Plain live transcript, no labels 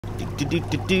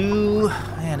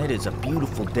Man, it is a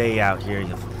beautiful day out here.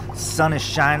 The sun is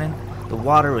shining. The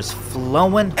water is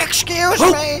flowing. Excuse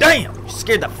me! Damn! You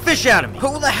scared the fish out of me.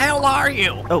 Who the hell are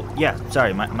you? Oh, yeah,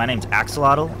 sorry. My name's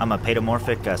Axolotl. I'm a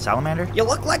paedomorphic salamander. You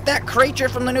look like that creature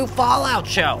from the new Fallout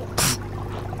show.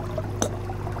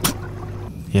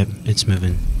 Yep, it's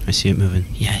moving. I see it moving.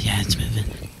 Yeah, it's moving.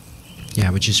 Yeah,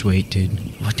 but just wait, dude.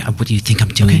 What do you think I'm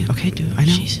doing? Okay, dude, I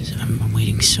know. Jesus, I'm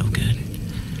waiting so good.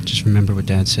 Just remember what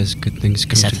Dad says. Good things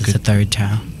come Is that to the good... third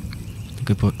towel? A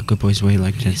good boys wait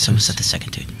like that. So is that the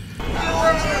second, dude?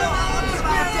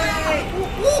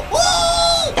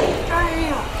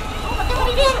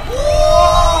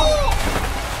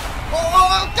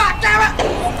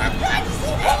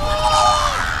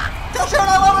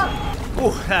 Ooh,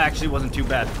 that actually wasn't too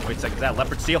bad. Wait a second, is that a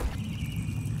leopard seal?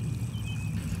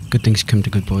 Good things come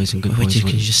to good boys and good Wait, boys dude, wait.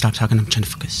 can you just stop talking? I'm trying to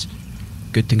focus.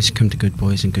 Good things come to good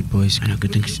boys and good boys. I know,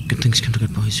 good things come to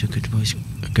good boys who good boys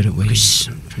are good at waiting. Focus.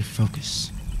 I'm trying to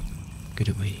focus. Good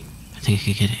at waiting. I think I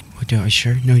could get it. What, are you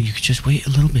sure? No, you could just wait a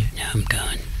little bit. No, I'm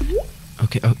going.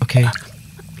 Okay, okay.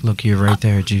 Look, you're right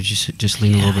there, dude. Just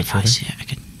lean a little bit further. I see it. I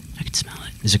could smell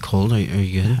it. Is it cold? Are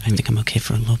you good? I think I'm okay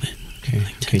for a little bit. Okay,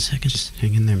 like 10 seconds. Just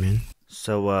hang in there, man.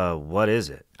 So, what is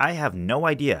it? I have no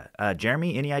idea.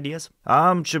 Jeremy, any ideas?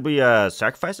 Should we,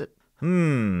 sacrifice it?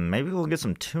 Maybe we'll get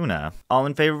some tuna. All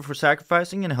in favor for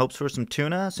sacrificing in hopes for some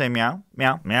tuna? Say meow,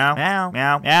 meow, meow, meow,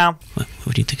 meow, meow.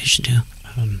 What do you think I should do?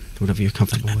 Whatever you're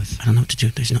comfortable with. I don't know what to do.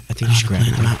 There's no. I think you should grab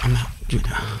it. I'm out. Dude,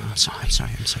 I'm sorry.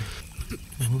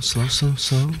 Oh, slow.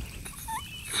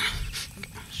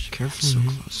 Gosh, careful, So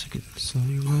man. close. I could slow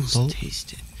your bolt.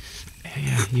 Taste it.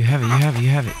 Yeah, you have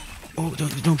it. Oh,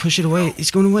 don't push it away.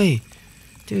 It's going away.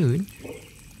 Dude,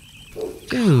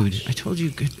 I told you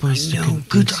good boys. I know.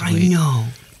 I know.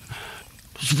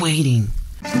 Just waiting.